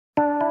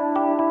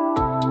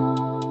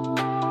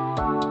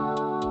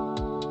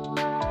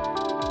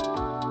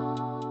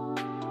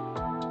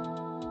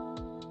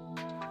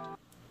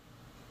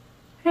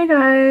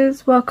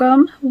guys,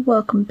 welcome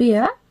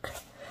back.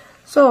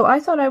 So I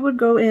thought I would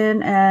go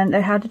in, and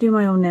I had to do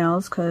my own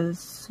nails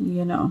because,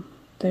 you know,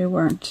 they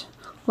weren't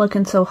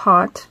looking so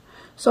hot.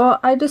 So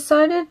I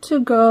decided to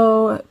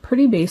go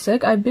pretty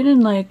basic. I've been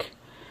in like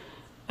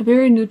a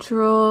very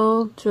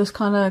neutral, just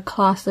kind of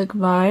classic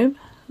vibe.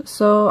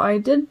 So I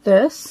did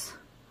this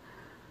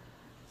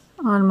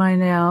on my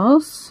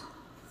nails.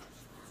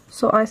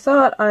 So I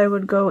thought I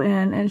would go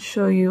in and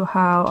show you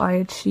how I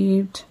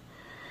achieved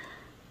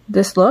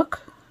this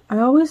look. I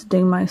always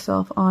ding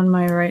myself on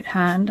my right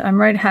hand. I'm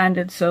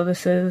right-handed, so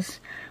this is,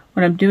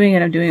 when I'm doing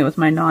it with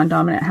my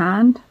non-dominant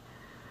hand.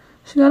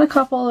 She got a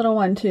couple little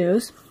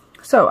 1-2s.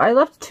 So I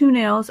left 2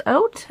 nails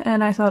out,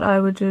 and I thought I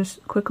would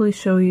just quickly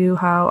show you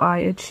how I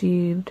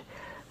achieved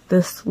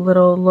this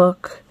little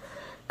look.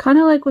 Kind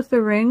of like with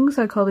the rings.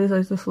 I call these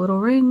like just little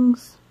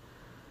rings.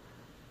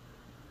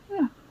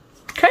 Yeah.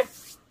 Okay.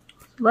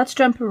 Let's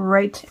jump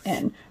right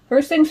in.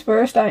 First things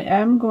first, I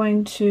am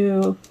going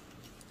to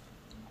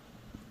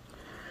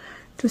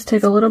just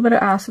take a little bit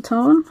of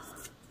acetone,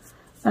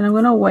 and I'm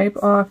going to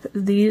wipe off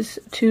these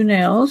 2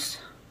 nails.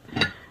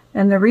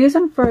 And the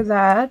reason for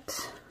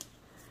that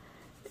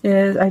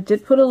is I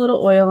did put a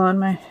little oil on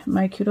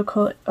my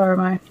cuticle, or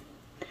my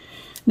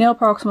nail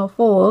proximal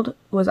fold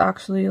was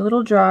actually a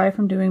little dry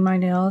from doing my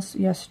nails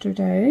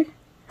yesterday.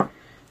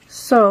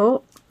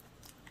 So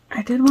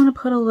I did want to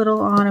put a little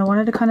on. I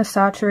wanted to kind of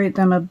saturate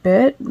them a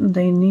bit.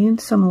 They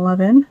need some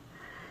loving,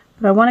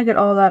 but I want to get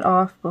all that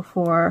off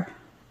before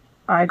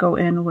I go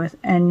in with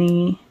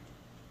any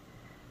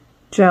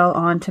gel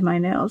onto my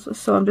nails.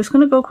 So I'm just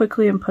going to go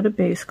quickly and put a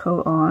base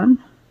coat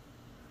on.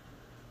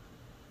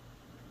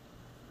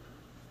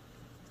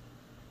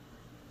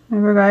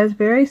 Remember guys,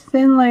 very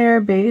thin layer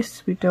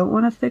base. We don't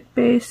want a thick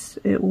base.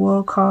 It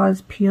will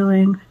cause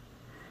peeling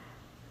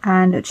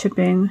and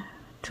chipping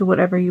to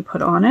whatever you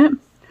put on it.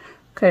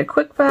 Okay,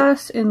 quick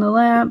fast in the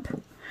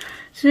lamp.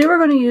 Today we're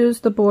going to use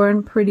the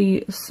Born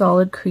Pretty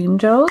Solid Cream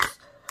Gels.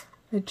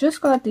 I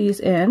just got these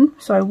in,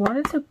 so I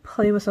wanted to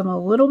play with them a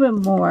little bit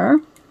more.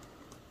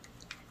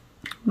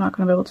 I'm not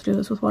going to be able to do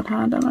this with one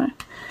hand, am I?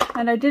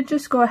 And I did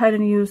just go ahead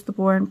and use the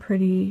Born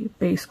Pretty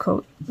base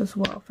coat as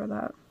well for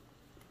that.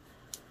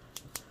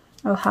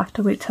 I'll have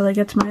to wait till I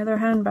get to my other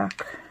hand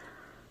back.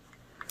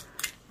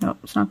 Nope,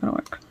 it's not going to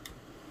work.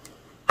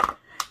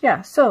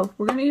 Yeah, so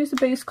we're going to use the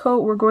base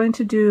coat. We're going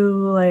to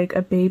do like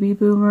a baby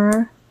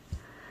boomer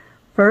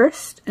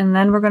first, and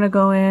then we're going to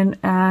go in,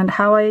 and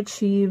how I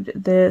achieved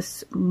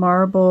this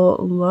marble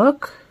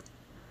look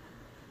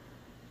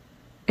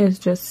is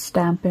just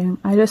stamping.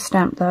 I just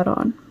stamped that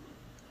on.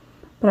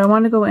 But I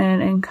want to go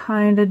in and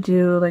kind of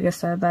do, like I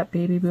said, that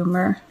baby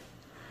boomer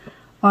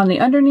on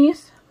the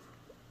underneath.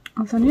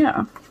 And then,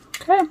 yeah.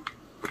 Okay.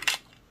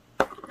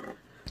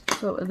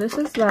 So this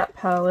is that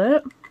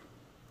palette.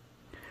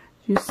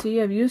 You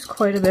see I've used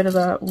quite a bit of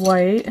that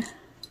white.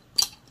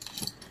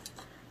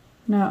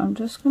 Now I'm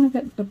just going to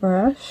get the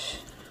brush,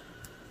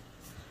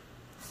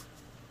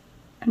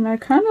 and I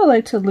kind of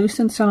like to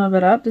loosen some of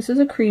it up. This is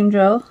a cream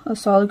gel, a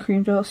solid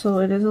cream gel, so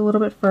it is a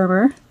little bit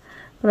firmer,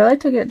 but I like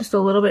to get just a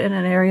little bit in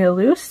an area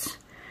loose.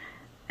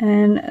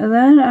 And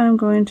then I'm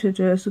going to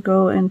just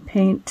go and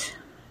paint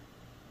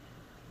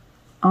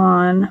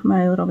on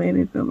my little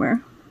baby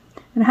boomer.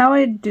 And how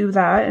I do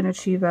that and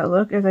achieve that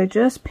look is I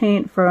just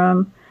paint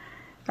from,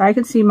 I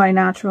can see my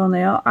natural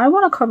nail. I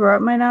want to cover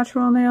up my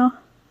natural nail,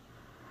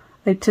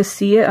 like to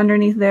see it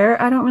underneath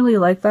there. I don't really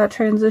like that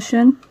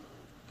transition.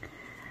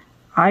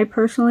 I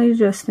personally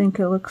just think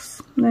it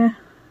looks, I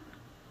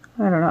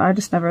don't know, I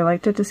just never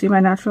liked it to see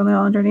my natural nail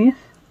underneath.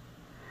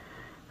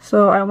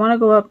 So I want to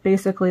go up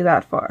basically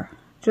that far.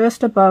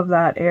 Just above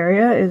that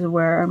area is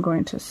where I'm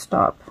going to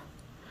stop.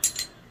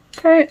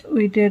 Okay,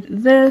 we did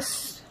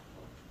this.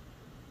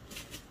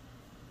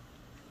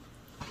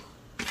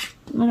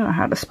 I don't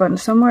have a sponge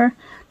somewhere.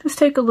 Just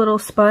take a little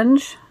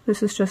sponge.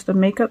 This is just a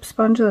makeup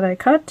sponge that I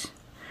cut.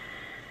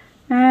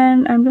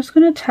 And I'm just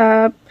going to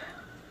tap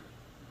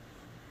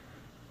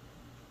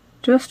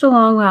just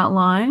along that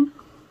line.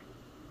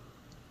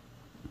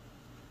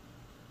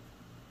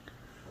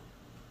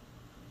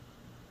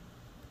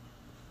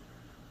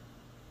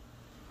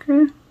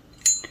 Okay.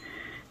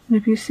 And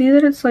if you see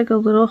that it's like a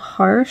little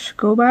harsh,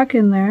 go back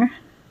in there.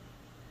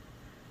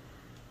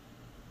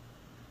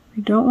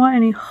 We don't want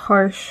any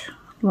harsh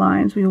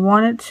lines. We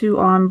want it to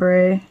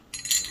ombre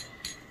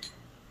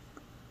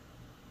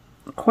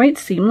quite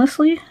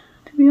seamlessly,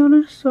 to be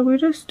honest. So we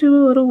just do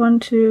a little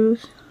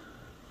 1-2s.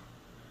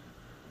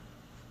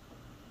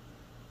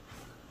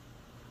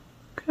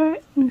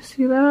 Okay, you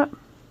see that?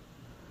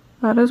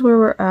 That is where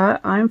we're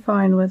at. I'm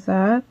fine with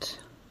that.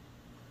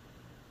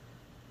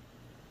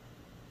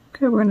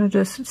 Okay, we're gonna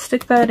just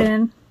stick that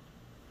in.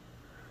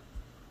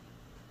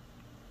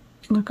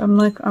 Look, I'm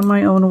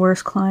my own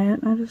worst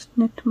client. I just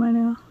nicked my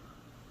nail.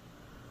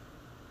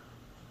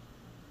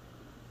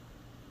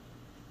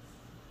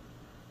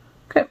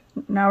 Okay,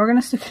 now we're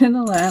gonna stick it in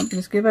the lamp.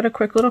 Just give it a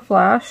quick little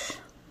flash.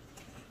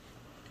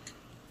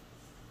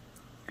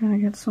 Gonna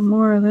get some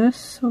more of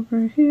this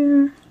over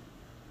here.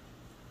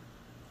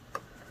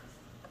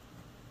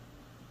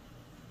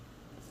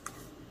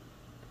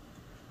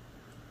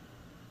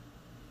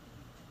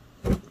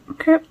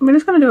 Okay, we're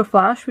just going to do a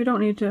flash. We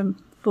don't need to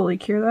fully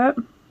cure that.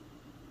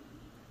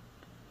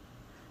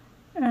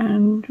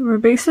 And we're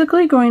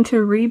basically going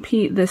to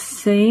repeat the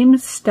same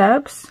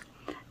steps.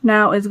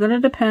 Now, it's going to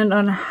depend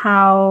on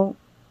how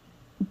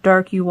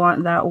dark you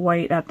want that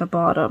white at the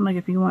bottom. Like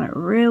if you want it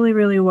really,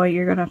 really white,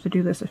 you're going to have to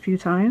do this a few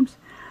times.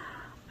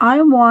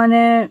 I want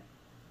it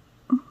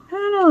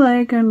kind of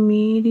like a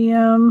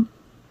medium.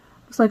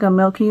 It's like a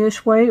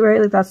milky-ish white,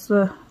 right? Like that's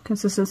the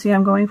consistency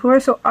I'm going for.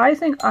 So I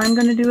think I'm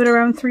going to do it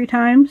around 3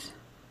 times.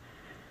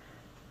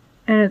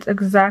 And it's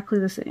exactly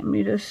the same.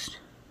 You just...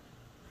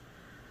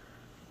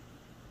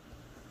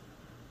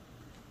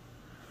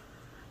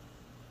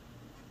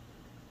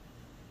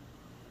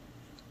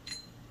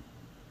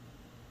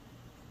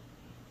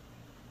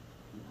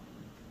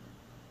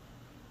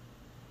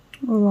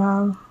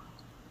 Wow.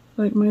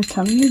 Like my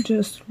tummy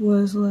just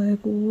was like,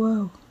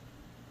 whoa.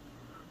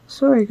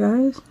 Sorry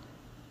guys.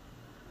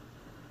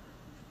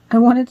 I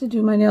wanted to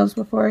do my nails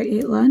before I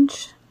ate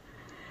lunch.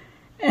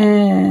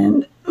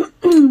 And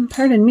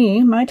pardon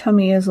me, my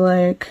tummy is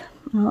like,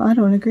 well, I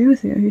don't agree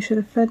with you. You should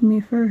have fed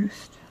me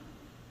first.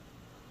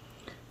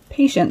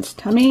 Patience,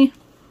 tummy.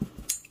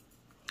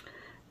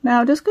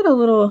 Now just get a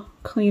little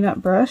cleanup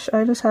brush.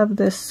 I just have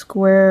this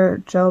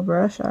square gel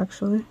brush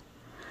actually.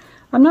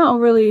 I'm not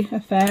really a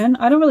fan.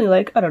 I don't really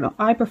like, I don't know,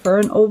 I prefer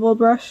an oval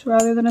brush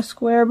rather than a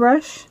square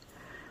brush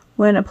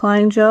when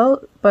applying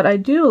gel, but I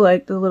do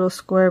like the little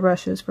square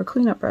brushes for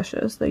cleanup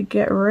brushes. They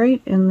get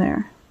right in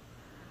there.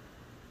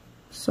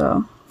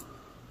 So,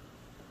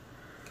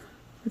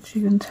 but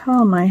you can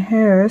tell my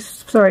hair is,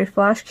 sorry,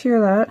 flash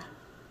cure that.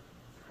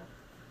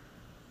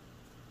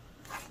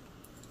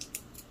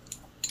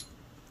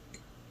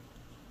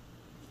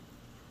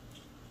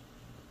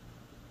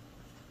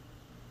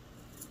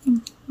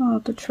 I'll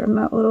have to trim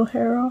that little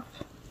hair off.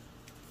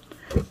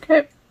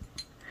 Okay,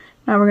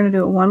 now we're going to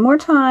do it one more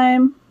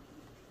time.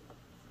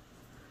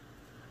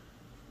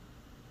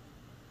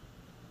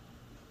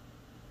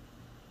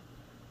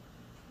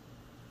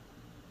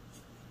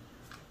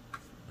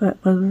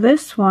 But with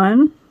this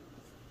one,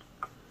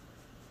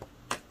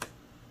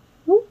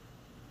 ooh,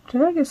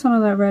 did I get some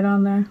of that red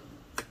on there?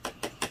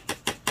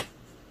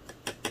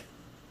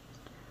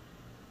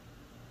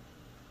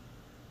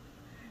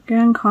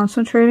 Again,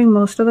 concentrating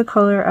most of the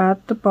color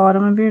at the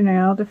bottom of your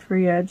nail, the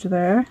free edge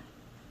there.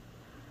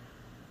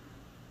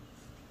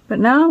 But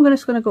now I'm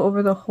just going to go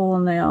over the whole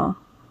nail.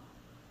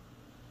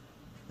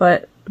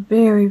 But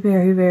very,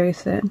 very, very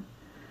thin.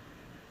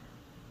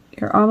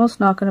 You're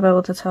almost not going to be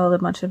able to tell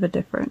much of a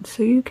difference.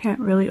 So you can't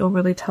really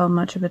overly tell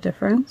much of a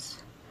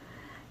difference.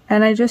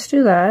 And I just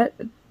do that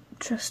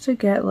just to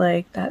get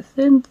like that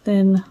thin,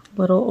 thin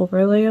little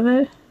overlay of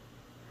it.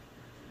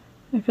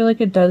 I feel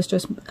like it does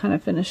just kind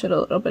of finish it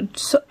a little bit,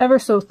 so, ever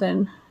so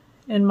thin,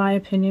 in my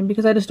opinion,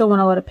 because I just don't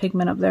want a lot of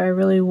pigment up there. I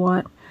really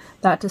want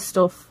that to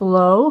still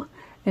flow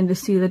and to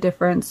see the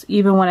difference,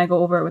 even when I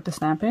go over it with the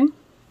snapping.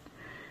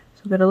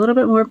 So get a little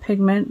bit more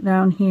pigment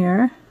down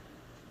here.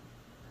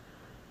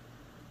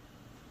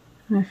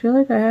 And I feel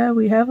like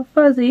we have a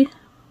fuzzy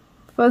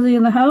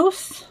in the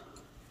house.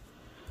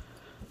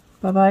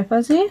 Bye-bye,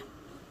 fuzzy.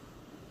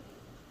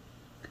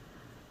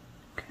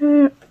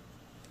 Okay.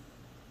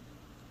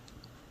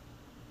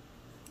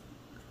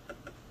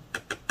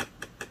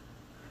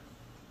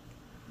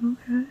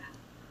 Okay.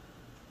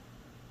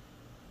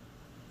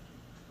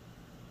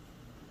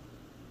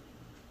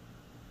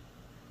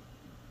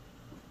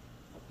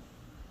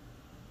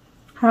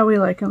 How are we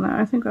liking that?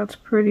 I think that's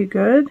pretty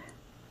good.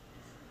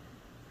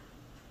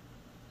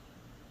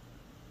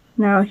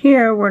 Now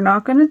here, we're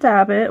not going to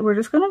dab it. We're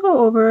just going to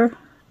go over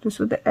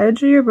just with the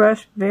edge of your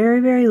brush, very,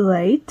 very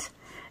light.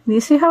 And you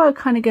see how I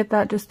kind of get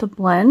that just to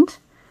blend?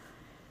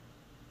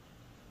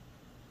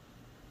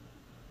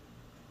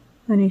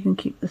 Then you can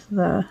keep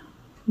the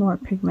more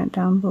pigment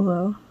down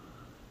below.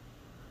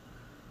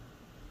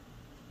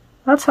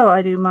 That's how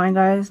I do mine,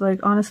 guys. Like,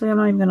 honestly, I'm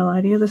not even gonna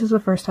lie to you. This is the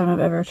first time I've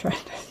ever tried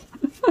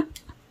this.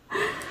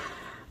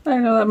 I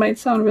know that might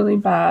sound really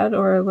bad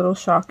or a little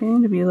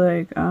shocking to be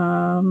like,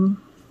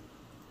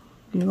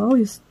 you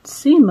always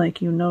seem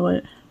like you know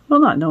it.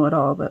 Well, not know it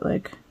all, but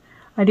like,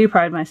 I do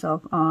pride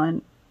myself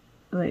on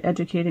like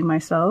educating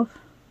myself.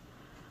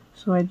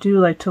 So I do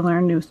like to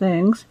learn new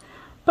things.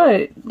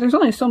 But there's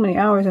only so many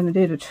hours in a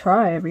day to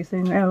try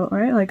everything out,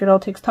 right? Like, it all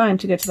takes time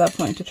to get to that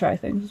point to try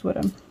things, is what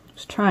I'm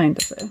just trying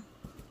to say.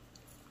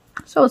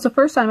 So it's the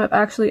first time I've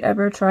actually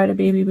ever tried a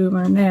baby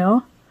boomer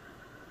nail.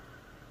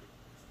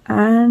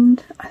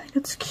 And I think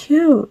it's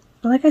cute.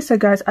 But like I said,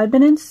 guys, I've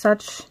been in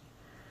such...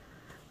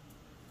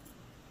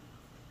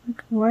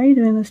 Like, why are you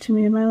doing this to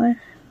me in my life?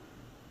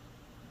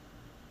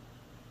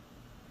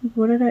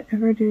 What did I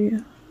ever do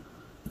you?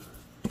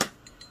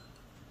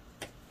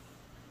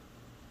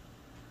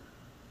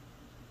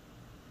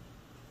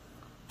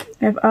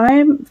 If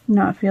I'm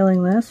not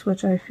feeling this,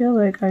 which I feel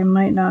like I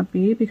might not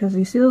be, because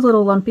you see those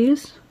little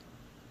lumpies?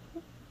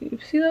 You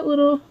see that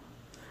little?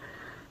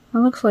 It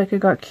looks like it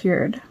got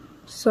cured.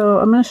 So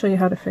I'm going to show you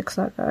how to fix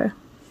that guy.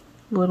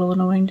 Little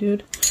annoying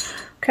dude.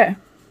 Okay.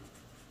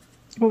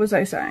 What was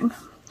I saying?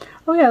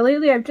 Oh yeah,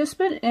 lately I've just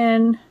been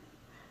in,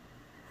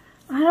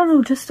 I don't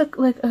know, just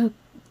like a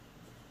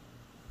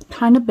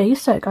kind of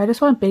basic. I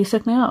just want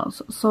basic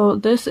nails. So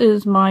this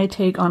is my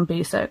take on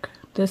basic.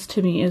 This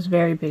to me is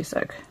very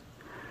basic.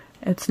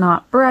 It's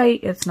not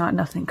bright, it's not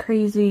nothing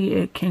crazy,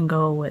 it can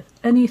go with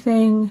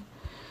anything.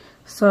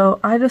 So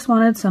I just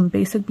wanted some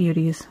basic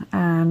beauties,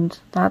 and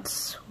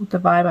that's the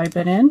vibe I've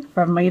been in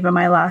from even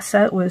my last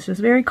set was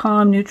just very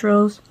calm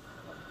neutrals.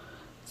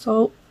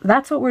 So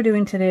that's what we're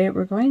doing today.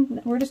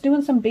 We're just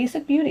doing some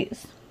basic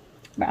beauties.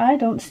 But I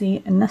don't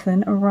see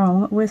nothing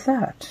wrong with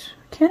that.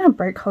 You can't have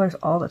bright colors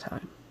all the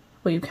time.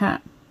 Well, you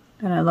can,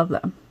 and I love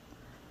them.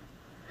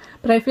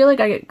 But I feel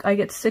like I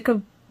get sick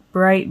of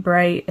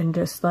bright and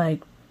just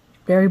like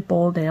very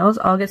bold nails.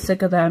 I'll get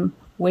sick of them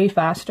way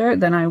faster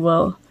than I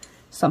will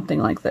something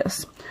like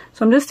this.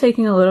 So I'm just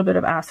taking a little bit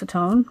of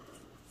acetone.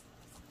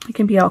 It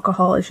can be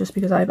alcohol, it's just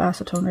because I have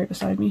acetone right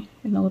beside me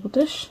in a little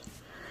dish.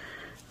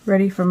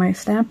 Ready for my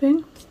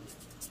stamping.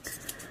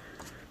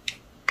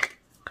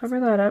 Cover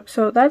that up.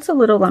 So that's a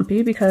little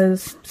lumpy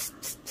because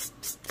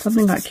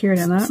something got cured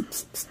in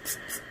that.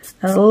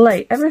 A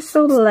light, ever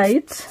so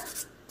light.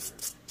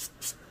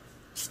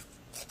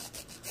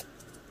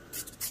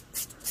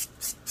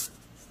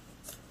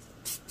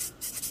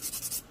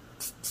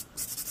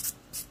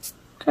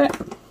 Okay.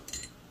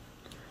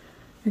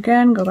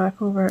 Again, go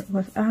back over it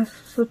with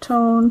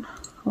acetone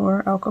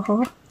or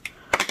alcohol.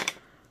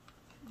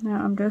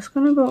 Now I'm just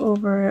going to go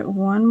over it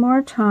one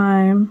more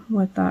time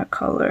with that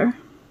color.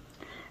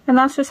 And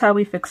that's just how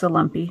we fix a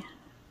lumpy.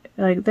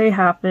 Like, they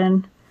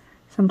happen.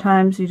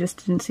 Sometimes you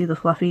just didn't see the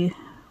fluffy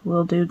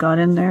little dude got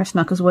in there,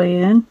 snuck his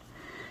way in,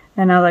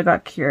 and now that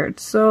got cured.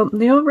 So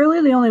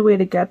really the only way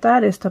to get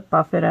that is to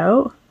buff it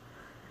out.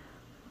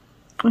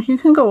 You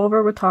can go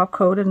over with top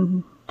coated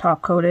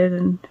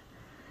and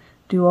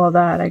do all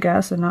that, I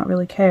guess, and not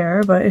really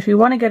care. But if you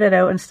want to get it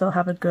out and still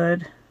have a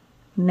good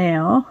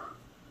nail,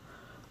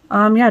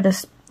 yeah,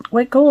 just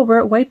go over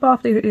it, wipe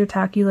off your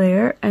tacky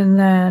layer, and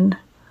then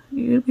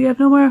we have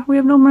no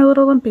more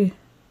little lumpy,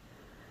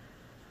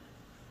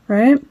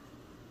 right?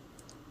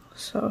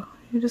 So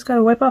you just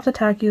gotta wipe off the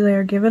tacky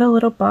layer, give it a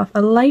little buff,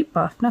 a light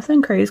buff,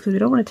 nothing crazy, because we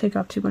don't want to take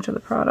off too much of the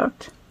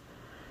product.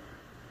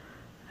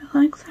 I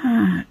like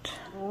that.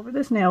 Over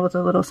this nail with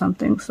a little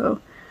something, so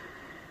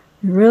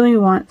we really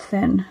want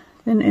thin.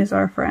 Thin is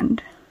our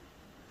friend.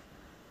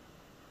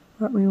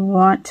 But we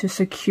want to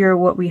secure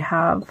what we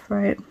have,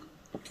 right?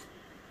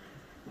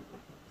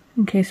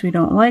 In case we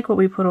don't like what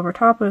we put over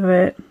top of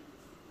it,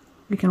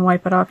 we can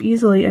wipe it off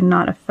easily and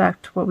not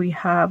affect what we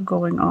have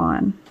going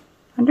on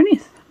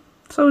underneath.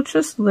 So it's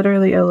just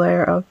literally a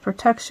layer of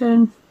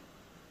protection.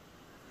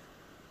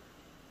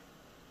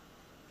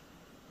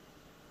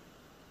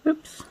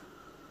 Oops.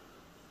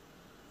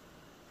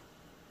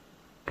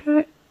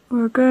 Okay,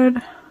 we're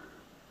good.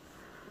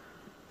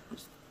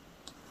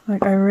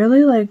 Like, I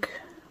really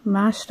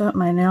mashed up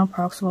my nail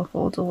proximal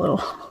folds a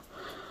little.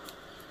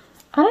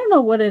 I don't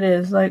know what it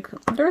is. Like,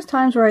 there's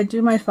times where I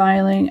do my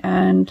filing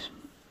and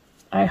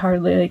I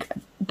hardly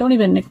don't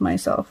even nick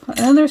myself. And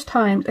then there's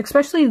times,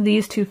 especially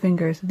these two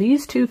fingers,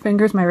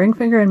 my ring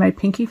finger and my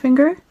pinky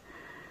finger,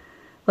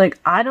 like,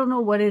 I don't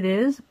know what it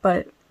is,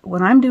 but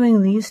when I'm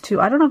doing these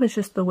two, I don't know if it's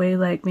just the way,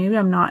 like, maybe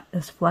I'm not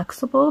as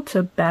flexible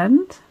to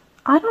bend.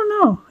 I don't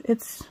know.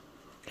 It's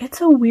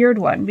a weird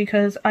one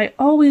because I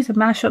always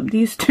mash up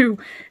these two.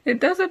 It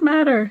doesn't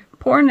matter.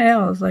 Poor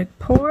nails, like,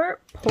 poor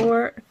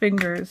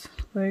fingers.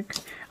 Like,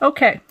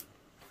 okay.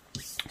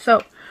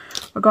 So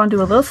we're going to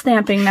do a little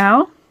stamping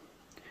now.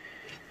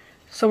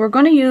 So we're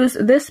going to use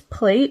this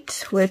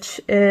plate, which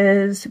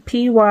is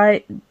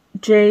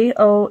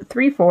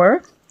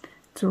PYJO34.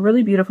 It's a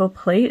really beautiful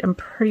plate. I'm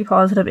pretty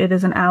positive it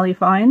is an alley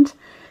find.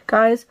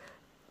 Guys,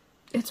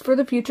 it's for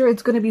the future.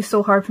 It's going to be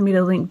so hard for me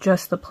to link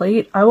just the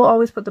plate. I will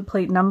always put the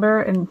plate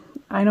number, and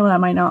I know that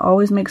might not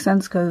always make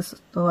sense because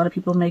a lot of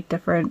people make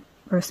different,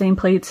 or same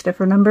plates,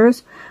 different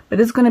numbers,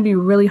 but it's going to be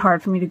really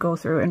hard for me to go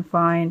through and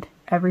find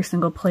every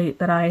single plate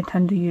that I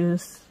intend to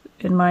use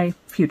in my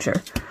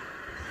future.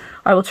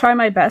 I will try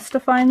my best to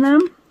find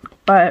them,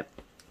 but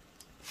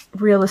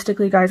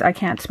realistically, guys, I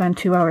can't spend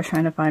 2 hours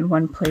trying to find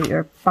one plate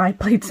or 5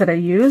 plates that I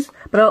use,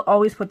 but I'll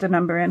always put the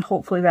number in.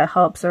 Hopefully that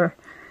helps, or,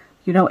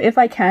 you know, if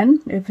I can,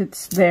 if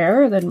it's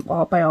there, then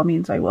by all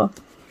means I will.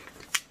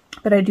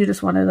 But I do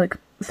just want to, like,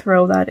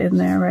 throw that in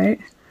there, right?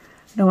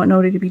 I don't want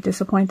nobody to be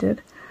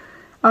disappointed.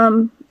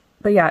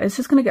 But yeah, it's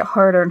just going to get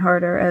harder and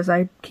harder as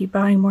I keep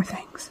buying more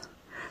things.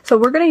 So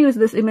we're going to use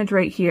this image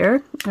right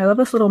here. I love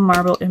this little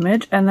marble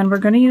image. And then we're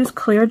going to use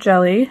Clear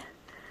Jelly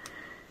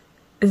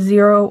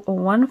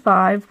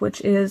 015, which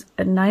is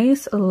a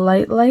nice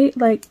light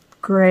like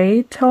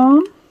gray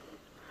tone,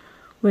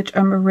 which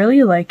I'm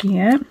really liking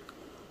it.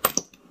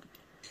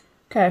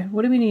 Okay,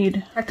 what do we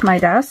need? Protect my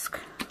desk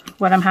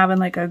when I'm having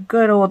like a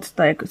good old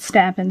like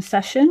stamping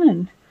session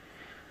and,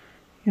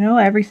 you know,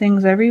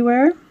 everything's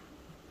everywhere.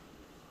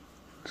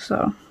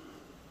 So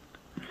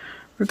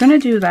we're going to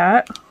do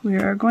that. We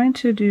are going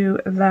to do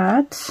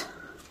that.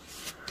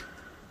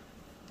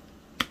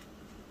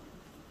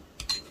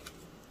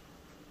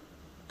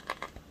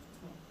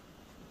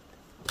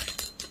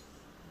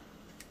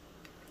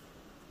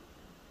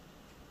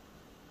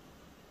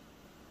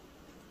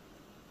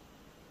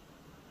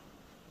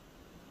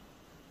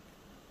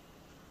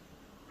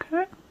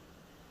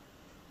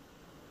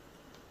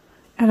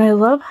 And I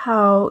love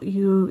how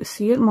you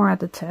see it more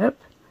at the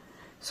tip.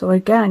 So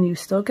again, you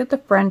still get the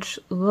French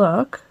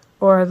look,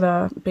 or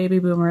the baby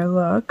boomer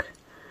look.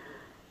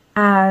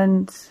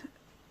 And,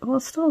 well,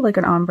 it's still like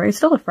an ombre. It's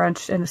still a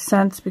French in a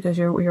sense because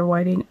you're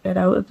whiting it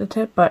out at the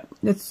tip, but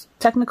it's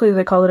technically,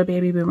 they call it a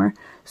baby boomer.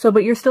 So,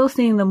 but you're still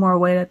seeing the more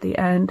white at the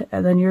end,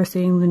 and then you're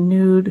seeing the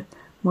nude,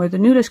 more the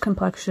nudish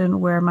complexion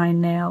where my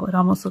nail, it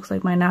almost looks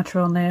like my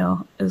natural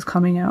nail is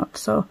coming out.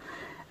 So,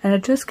 and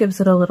it just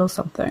gives it a little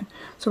something.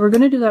 So we're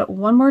going to do that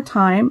one more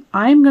time.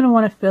 I'm going to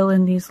want to fill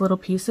in these little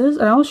pieces,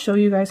 and I'll show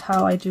you guys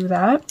how I do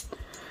that.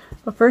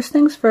 But first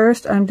things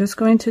first, I'm just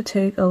going to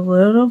take a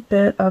little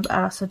bit of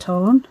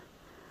acetone.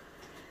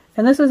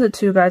 And this is it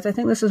too, guys. I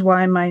think this is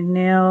why my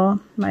nail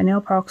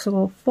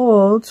proximal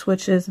folds,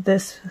 which is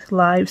this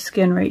live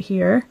skin right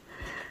here,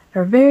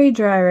 are very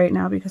dry right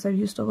now because I've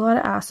used a lot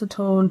of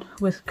acetone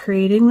with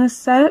creating this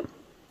set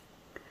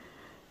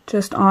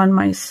just on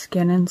my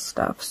skin and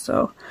stuff.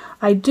 So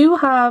I do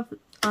have,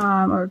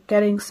 or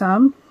getting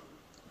some,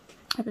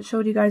 I haven't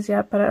showed you guys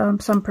yet,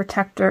 but some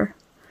protector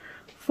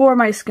for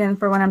my skin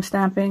for when I'm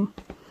stamping,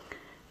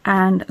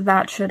 and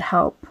that should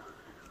help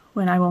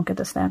when I won't get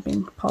the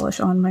stamping polish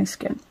on my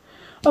skin.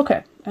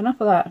 Okay,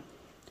 enough of that. I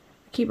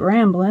keep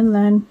rambling,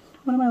 then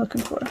what am I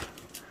looking for?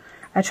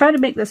 I tried to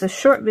make this a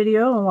short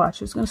video, and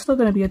watch, it's still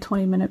going to be a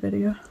 20-minute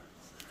video.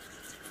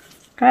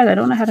 Guys, I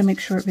don't know how to make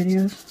short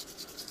videos.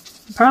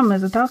 The problem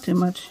is I talk too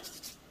much.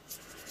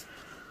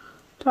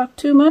 Talk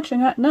too much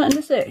and got nothing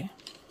to say.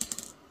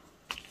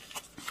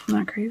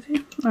 Not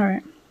crazy?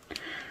 Alright. I'm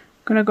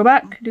gonna go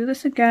back, do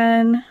this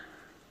again.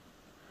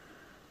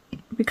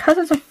 Because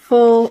it's a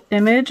full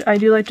image, I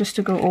do like just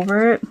to go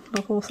over it,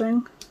 the whole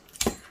thing.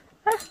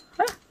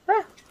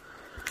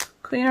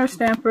 Clean our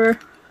stamper.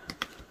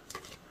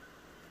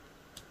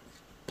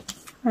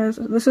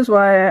 This is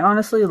why I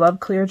honestly love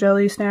clear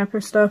jelly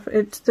stamper stuff.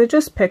 It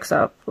just picks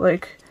up,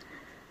 like,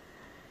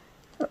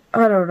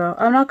 I don't know.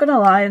 I'm not gonna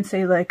lie and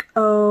say like,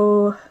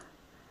 oh,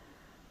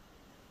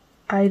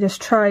 I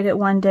just tried it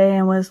one day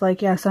and was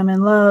like, yes, I'm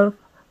in love.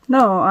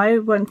 No, I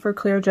went for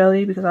clear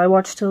jelly because I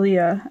watched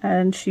Talia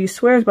and she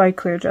swears by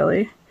clear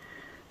jelly.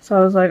 So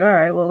I was like,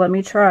 alright, well, let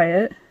me try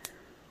it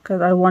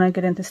because I want to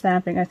get into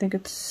stamping. I think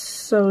it's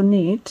so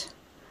neat.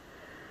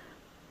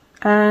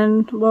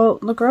 And, well,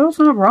 the girl's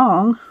not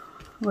wrong.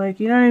 Like,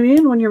 you know what I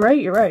mean? When you're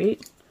right, you're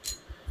right.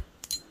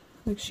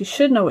 Like, she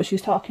should know what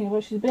she's talking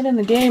about. She's been in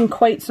the game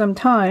quite some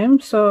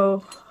time,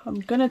 so I'm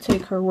gonna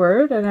take her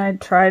word. And I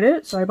tried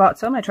it, so I bought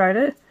some, I tried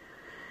it.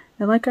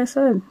 And like I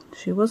said,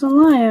 she wasn't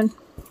lying.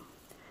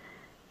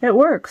 It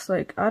works.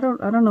 Like, I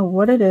don't know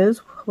what it is,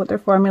 what their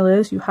formula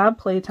is. You have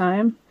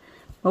playtime.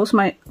 Most of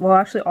my, well,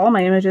 actually all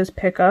my images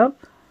pick up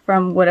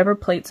from whatever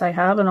plates I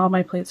have, and all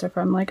my plates are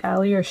from like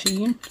Ali or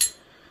Shein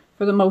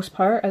for the most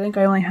part. I think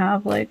I only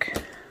have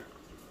like,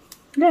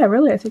 yeah,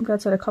 really, I think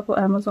that's at a couple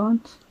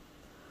Amazons.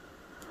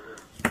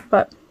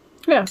 But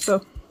yeah,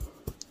 so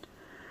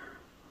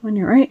when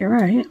you're right, you're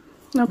right.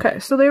 Okay,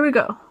 so there we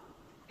go.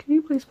 Can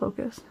you please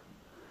focus?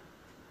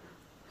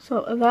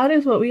 So that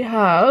is what we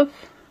have.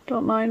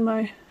 Don't mind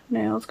my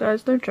nails,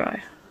 guys, they're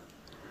dry.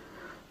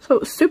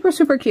 So super,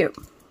 super cute.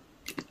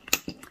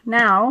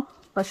 Now,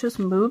 let's just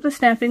move the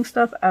stamping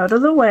stuff out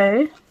of the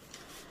way.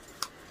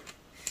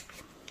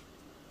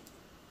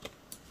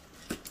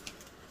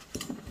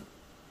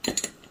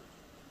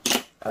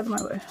 Out of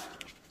my way.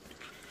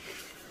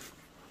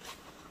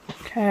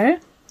 Okay,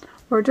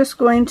 we're just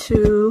going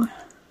to,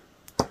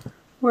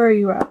 where are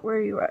you at? Where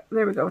are you at?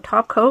 There we go,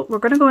 top coat. We're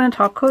going to go in and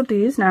top coat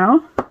these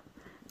now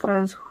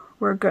because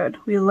we're good.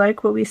 We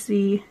like what we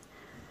see.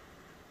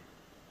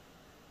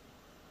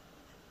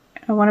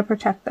 I want to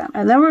protect them.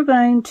 And then we're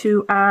going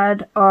to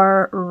add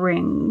our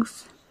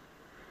rings.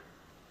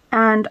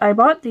 And I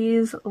bought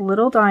these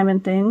little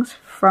diamond things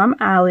from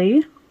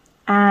Ali,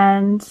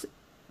 and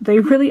they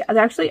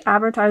actually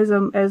advertise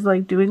them as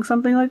like doing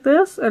something like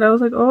this, and I was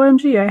like,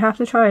 OMG, I have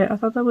to try it. I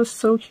thought that was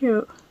so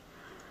cute.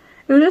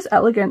 It was just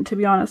elegant, to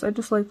be honest. I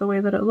just liked the way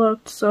that it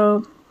looked.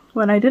 So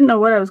when I didn't know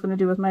what I was going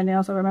to do with my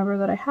nails, I remember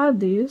that I had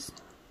these.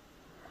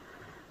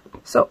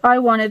 So I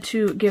wanted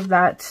to give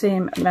that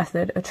same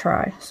method a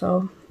try.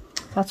 So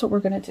that's what we're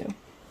going to do.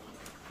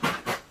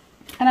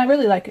 And I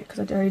really like it because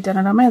I already done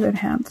it on my other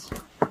hands,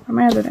 on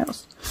my other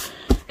nails.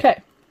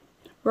 Okay,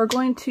 we're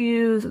going to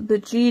use the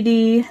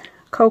GD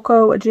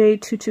Cocoa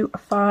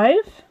J225,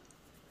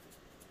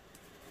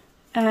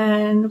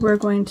 and we're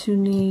going to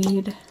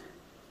need,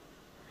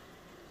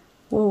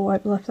 whoa,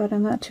 I've left that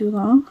in that too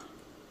long.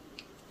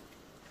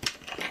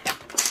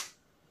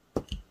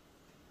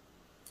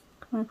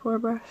 My poor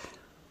brush.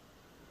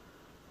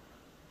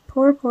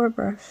 Poor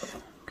brush.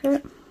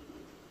 Okay.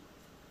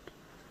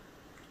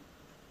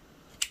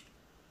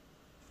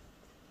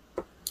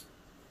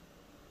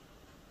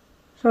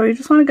 So you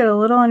just want to get a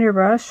little on your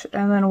brush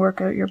and then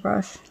work out your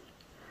brush.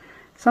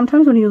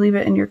 Sometimes when you leave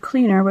it in your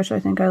cleaner, which I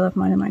think I left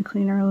mine in my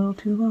cleaner a little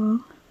too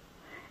long,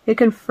 it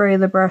can fray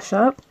the brush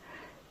up.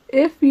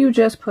 If you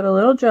just put a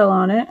little gel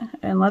on it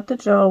and let the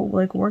gel,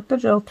 like, work the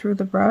gel through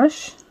the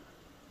brush,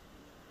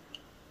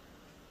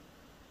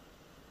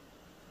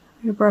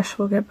 your brush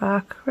will get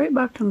back, right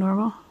back to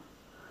normal.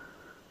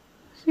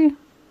 See?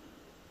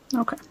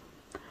 Okay.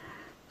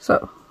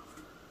 So,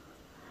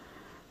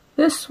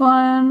 this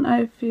one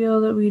I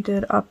feel that we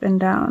did up and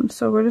down.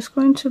 So we're just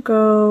going to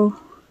go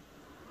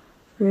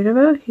right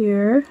about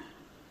here.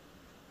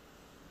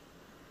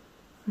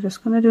 We're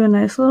just going to do a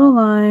nice little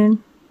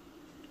line.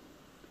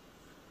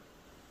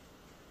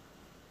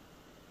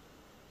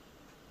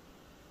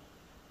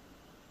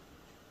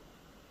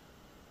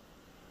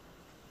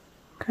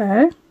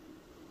 Okay.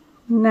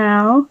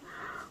 Now,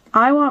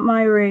 I want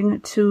my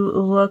ring to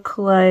look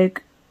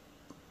like,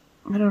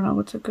 I don't know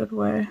what's a good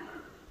way.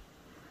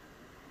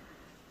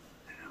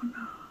 I don't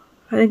know.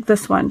 I think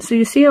this one. So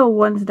you see how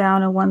one's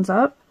down and one's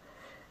up?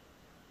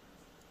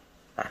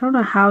 I don't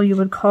know how you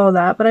would call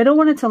that, but I don't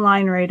want it to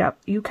line right up.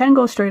 You can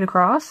go straight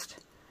across,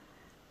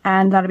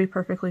 and that'd be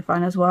perfectly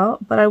fine as well.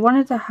 But I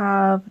wanted to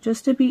have,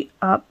 just to be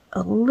up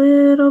a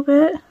little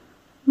bit,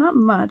 not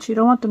much. You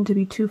don't want them to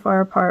be too far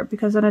apart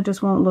because then it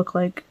just won't look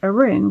like a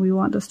ring. We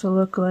want this to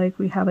look like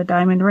we have a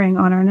diamond ring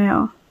on our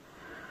nail.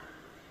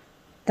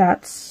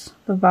 That's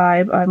the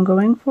vibe I'm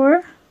going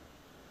for.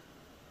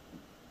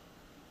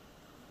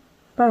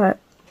 But,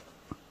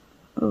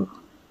 oh.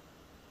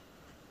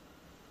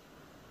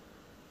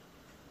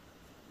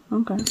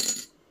 Okay.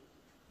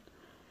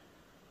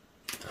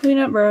 Clean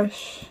up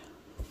brush.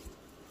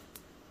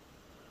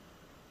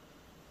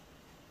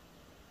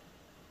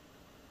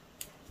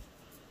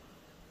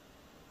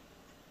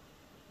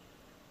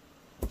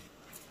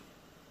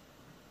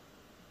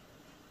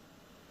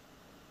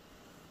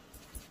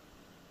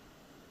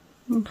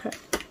 Okay.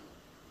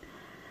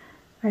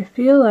 I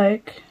feel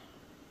like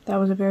that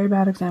was a very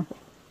bad example.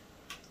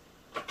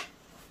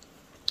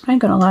 I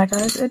ain't gonna lie,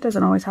 guys. It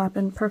doesn't always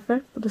happen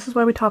perfect, but this is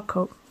why we top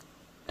coat.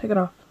 Take it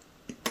off.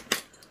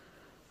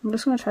 I'm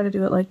just gonna try to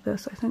do it like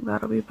this. I think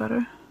that'll be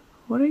better.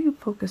 What are you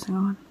focusing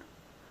on?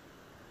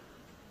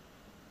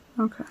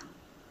 Okay.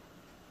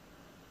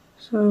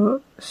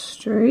 So,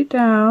 straight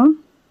down.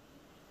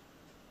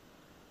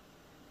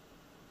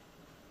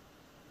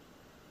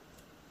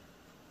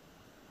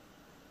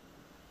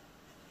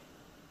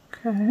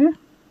 Okay,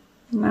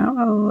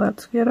 now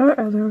let's get our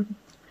other, and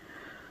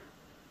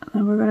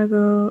then we're gonna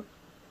go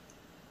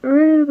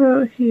right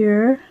about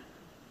here.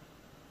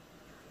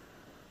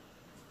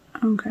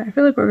 Okay, I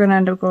feel like we're gonna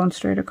end up going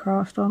straight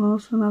across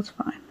almost, and that's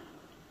fine.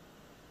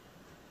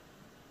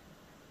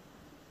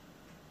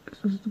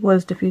 This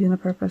was defeating the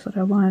purpose that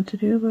I wanted to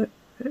do, but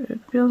it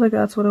feels like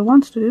that's what it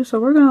wants to do, so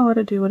we're gonna let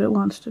it do what it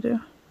wants to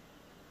do.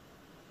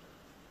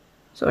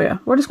 So yeah,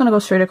 we're just gonna go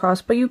straight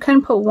across, but you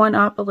can put one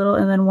up a little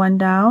and then one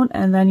down,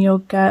 and then you'll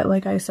get,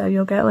 like I said,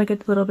 you'll get like a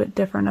little bit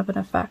different of an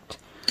effect,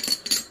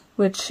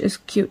 which is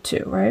cute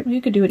too, right?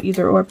 You could do it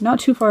either or, not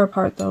too far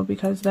apart though,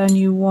 because then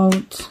it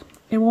won't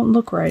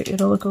look right.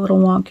 It'll look a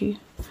little wonky.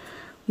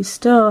 We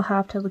still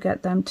have to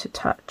get them to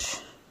touch,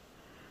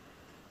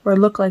 or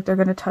look like they're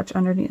gonna touch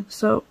underneath.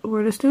 So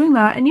we're just doing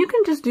that, and you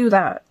can just do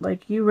that.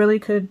 Like, you really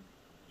could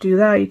do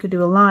that. You could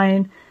do a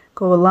line,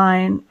 go a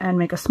line, and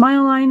make a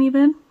smile line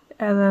even.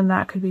 And then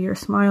that could be your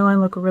smile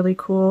line, look really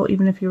cool.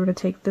 Even if you were to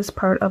take this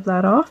part of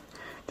that off,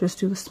 just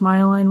do the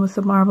smile line with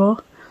the marble.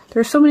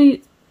 There's so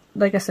many,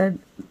 like I said,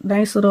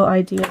 nice little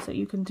ideas that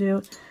you can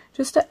do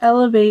just to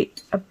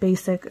elevate a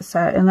basic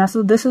set. And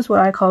this is what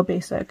I call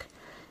basic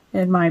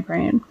in my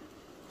brain.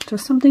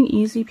 Just something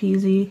easy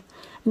peasy.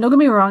 And don't get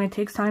me wrong, it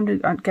takes time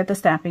to get the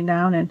stamping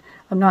down. And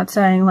I'm not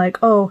saying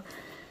like, oh,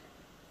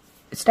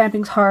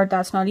 stamping's hard,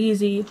 that's not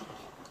easy.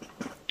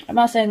 I'm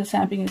not saying the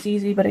stamping is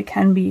easy, but it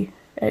can be.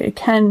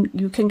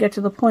 You can get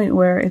to the point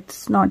where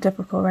it's not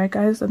difficult, right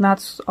guys? And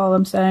that's all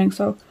I'm saying.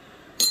 So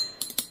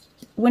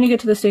when you get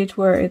to the stage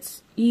where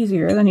it's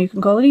easier, then you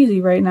can call it easy.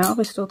 Right now, if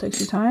it still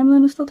takes you time,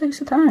 then it still takes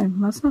you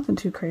time. That's nothing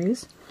too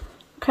crazy.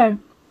 Okay,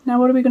 now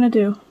what are we gonna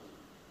do?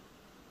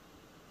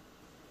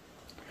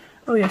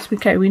 Oh yes,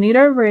 okay, we need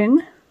our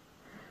ring.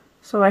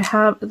 So I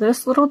have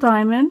this little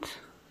diamond.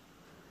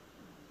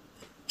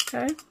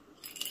 Okay,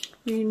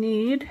 we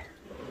need,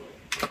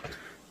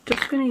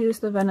 just gonna use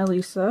the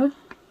Vanillisa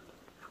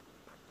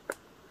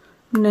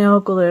nail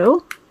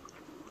glue,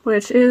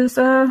 which is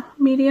a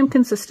medium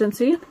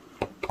consistency.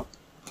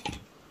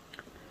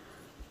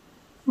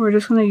 We're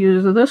just going to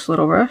use this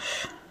little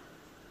brush,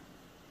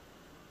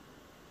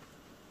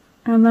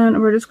 and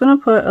then we're just going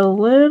to put a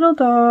little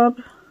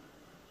daub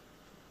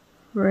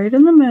right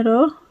in the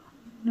middle.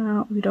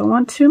 Now we don't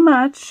want too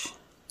much,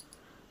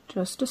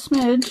 just a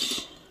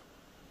smidge.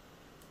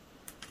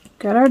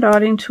 Get our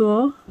dotting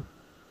tool.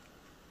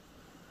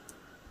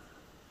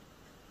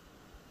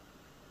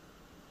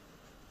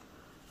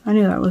 I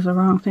knew that was the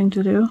wrong thing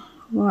to do,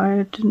 why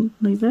I didn't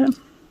leave it.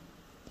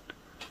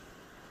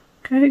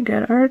 Okay,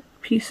 get our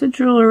piece of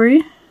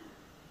jewelry.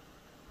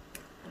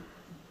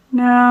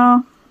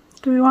 Now,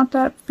 do we want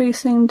that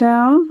facing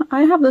down?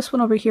 I have this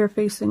one over here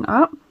facing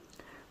up,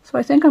 so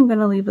I think I'm going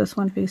to leave this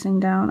one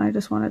facing down. I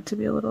just want it to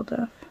be a little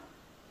diff.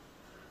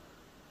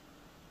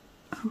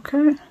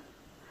 Okay.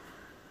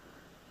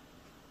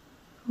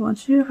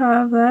 Once you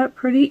have that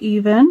pretty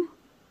even,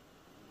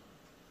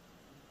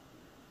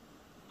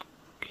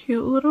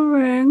 cute little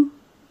ring.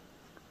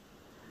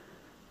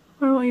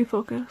 Why won't you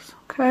focus?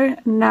 Okay,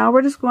 now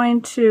we're just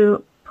going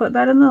to put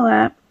that in the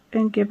lamp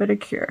and give it a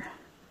cure.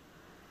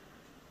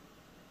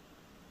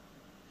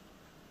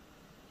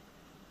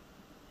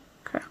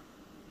 Okay.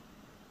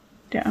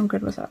 Yeah, I'm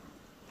good with that.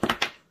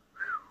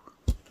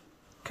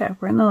 Okay,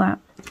 we're in the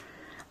lamp.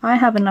 I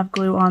have enough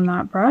glue on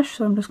that brush,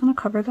 so I'm just going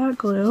to cover that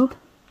glue.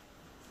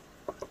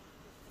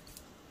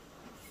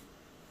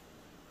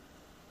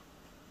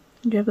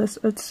 Give this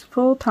its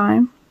full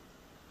time.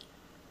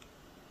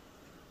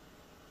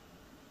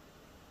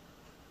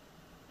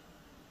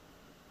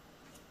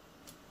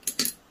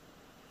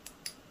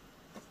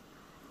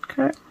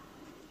 Okay.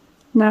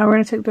 Now we're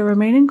going to take the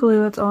remaining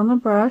glue that's on the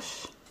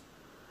brush.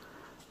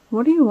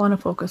 What do you want to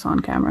focus on,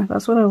 camera?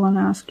 That's what I want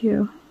to ask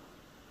you.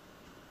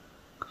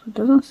 Because it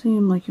doesn't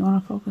seem like you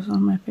want to focus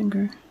on my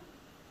finger.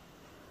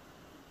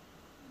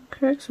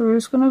 Okay, so we're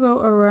just going to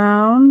go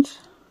around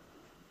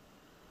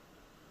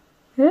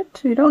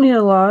it. You don't need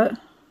a lot,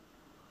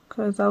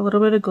 because that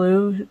little bit of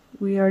glue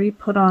we already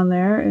put on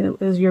there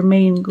is your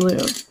main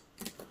glue.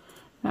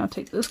 Now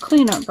take this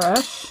cleanup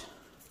brush,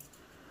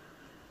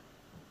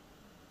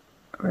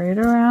 right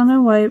around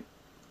and wipe.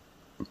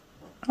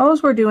 All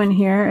we're doing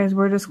here is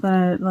we're just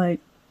gonna like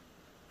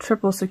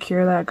triple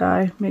secure that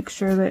guy, make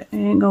sure that it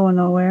ain't going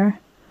nowhere.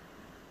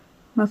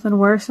 Nothing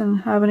worse than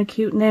having a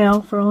cute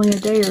nail for only a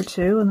day or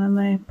two and then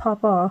they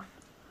pop off.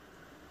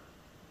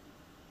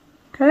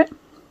 Okay,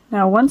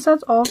 now once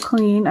that's all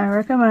clean, I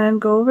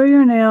recommend go over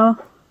your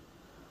nail.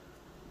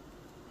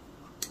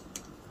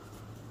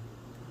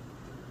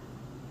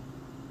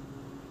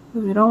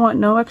 We don't want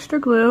no extra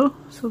glue,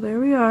 so there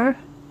we are.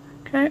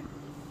 Okay,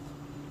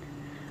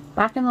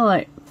 back in the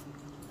light.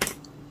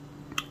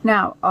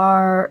 Now,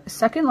 our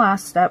second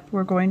last step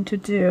we're going to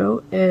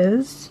do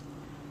is,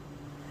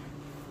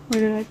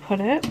 where did I put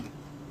it?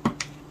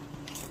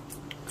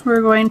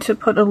 We're going to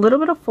put a little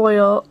bit of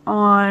foil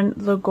on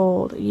the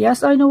gold.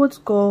 Yes, I know it's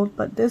gold,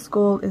 but this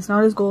gold is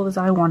not as gold as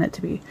I want it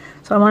to be.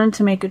 So I wanted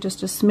to make it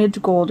just a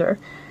smidge golder.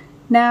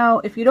 Now,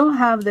 if you don't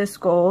have this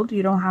gold,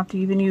 you don't have to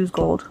even use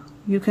gold.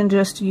 You can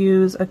just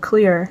use a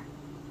clear.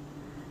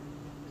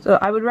 So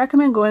I would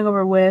recommend going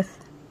over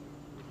with,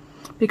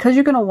 because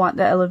you're going to want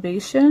the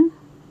elevation,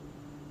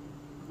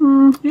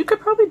 you could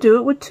probably do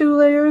it with 2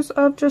 layers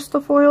of just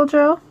the foil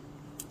gel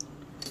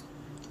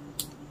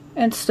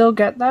and still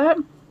get that.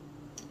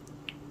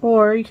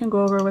 Or you can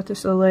go over with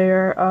just a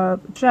layer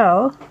of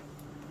gel,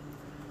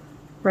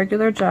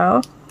 regular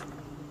gel,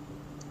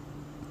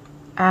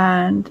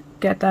 and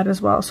get that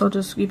as well. So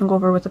just even go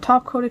over with the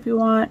top coat if you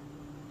want.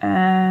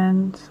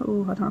 And,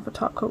 oh, I don't know if a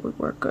top coat would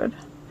work good.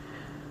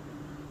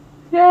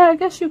 Yeah, I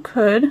guess you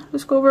could.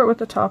 Just go over it with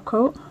the top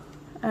coat.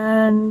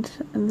 And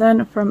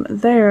then from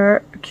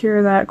there,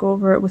 cure that, go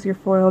over it with your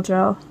foil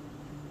gel.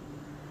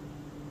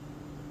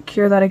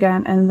 Cure that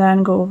again, and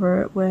then go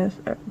over it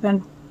with,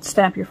 then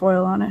stamp your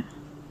foil on it.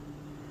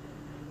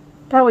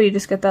 That way you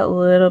just get that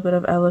little bit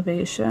of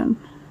elevation.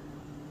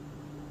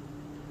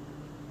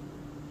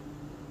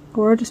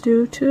 Or just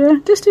do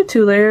 2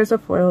 layers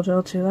of foil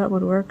gel too, that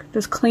would work.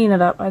 Just clean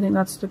it up. I think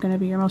that's going to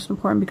be your most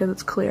important because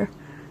it's clear.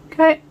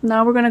 Okay,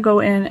 now we're going to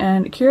go in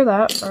and cure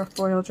that, our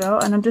foil gel,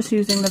 and I'm just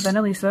using the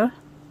Vanillisa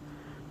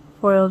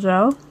foil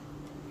gel.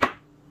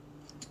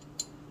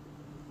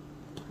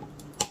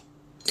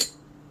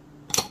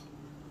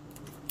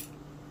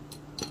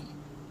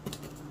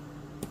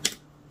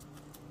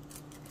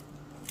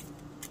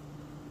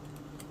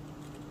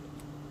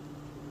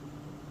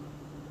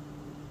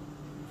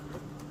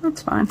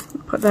 That's fine.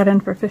 Put that in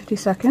for 50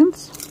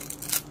 seconds.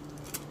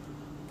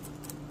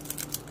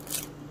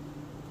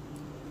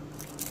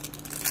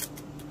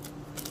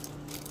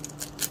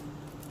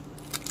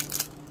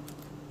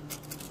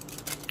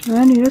 And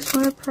then you just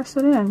want to press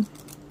it in.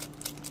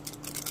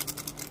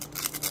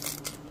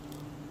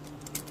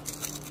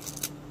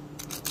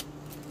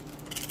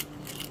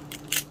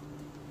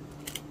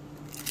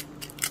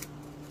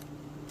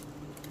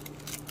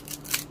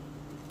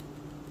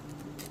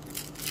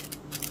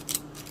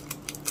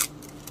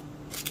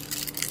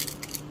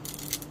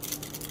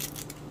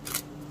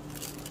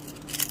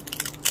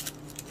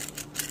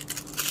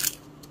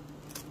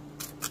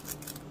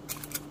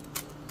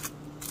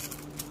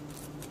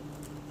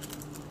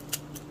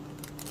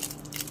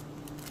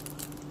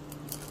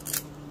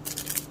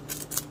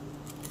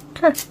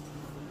 Okay.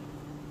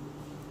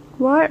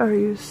 Why are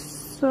you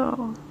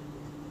so...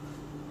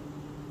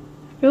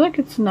 I feel like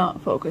it's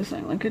not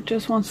focusing. Like it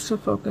just wants to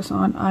focus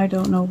on I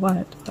don't know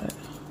what, but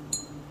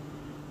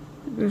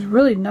there's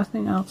really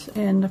nothing else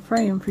in the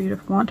frame for you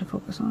to want to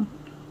focus on.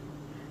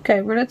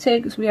 Okay, we're going to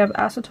take, so we have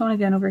acetone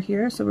again over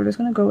here, so we're just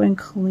going to go and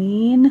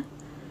clean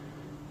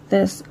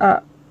this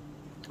up.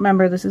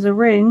 Remember, this is a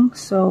ring,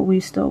 so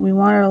we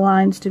want our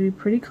lines to be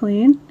pretty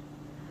clean.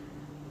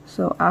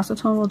 So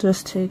acetone will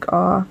just take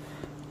off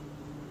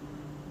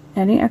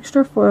any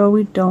extra foil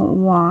we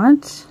don't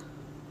want.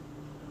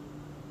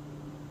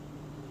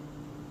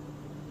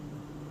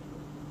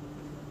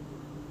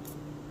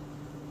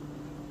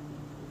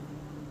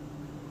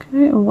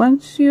 Okay,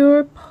 once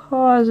you're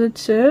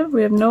positive,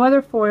 we have no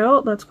other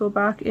foil. Let's go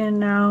back in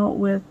now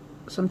with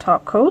some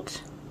top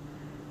coat.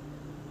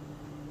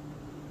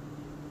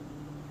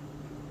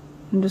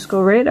 And just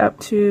go right up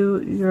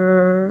to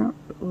your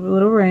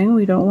little ring.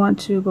 We don't want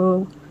to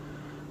go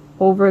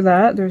over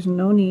that. There's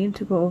no need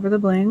to go over the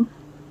bling.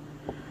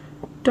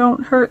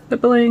 Don't hurt the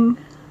bling.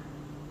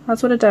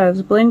 That's what it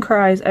does. Bling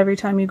cries every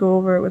time you go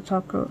over it with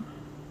top coat.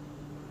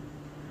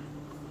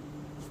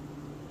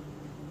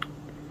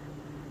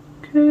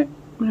 Okay,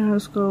 now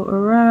let's go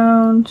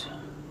around.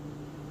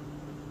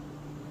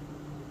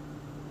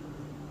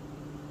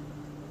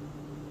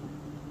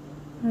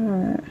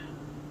 Alright.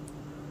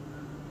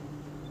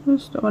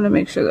 Just don't want to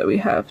make sure that we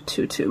have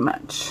too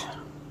much.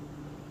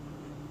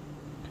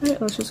 Okay,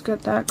 let's just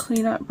get that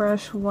cleanup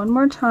brush one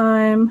more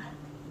time.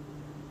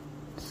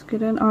 Let's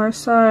get in our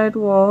side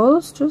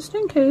walls, just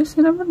in case,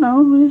 you never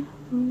know,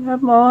 we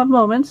have all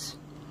moments.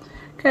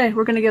 Okay,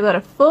 we're going to give that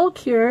a full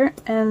cure,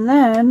 and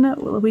then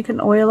we can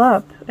oil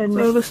up. And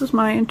so this is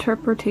my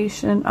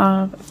interpretation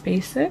of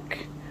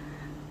basic.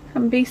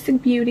 Some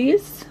basic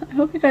beauties. I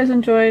hope you guys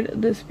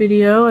enjoyed this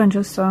video and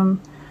just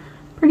some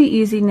pretty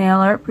easy nail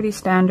art, pretty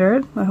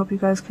standard. I hope you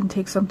guys can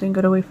take something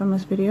good away from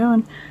this video,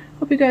 and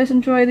hope you guys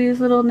enjoy these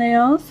little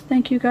nails.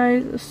 Thank you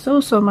guys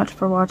so much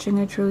for watching.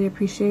 I truly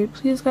appreciate it.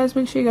 Please guys,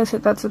 make sure you guys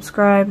hit that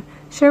subscribe,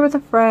 share with a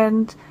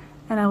friend,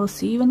 and I will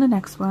see you in the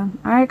next one.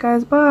 Alright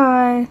guys,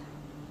 bye!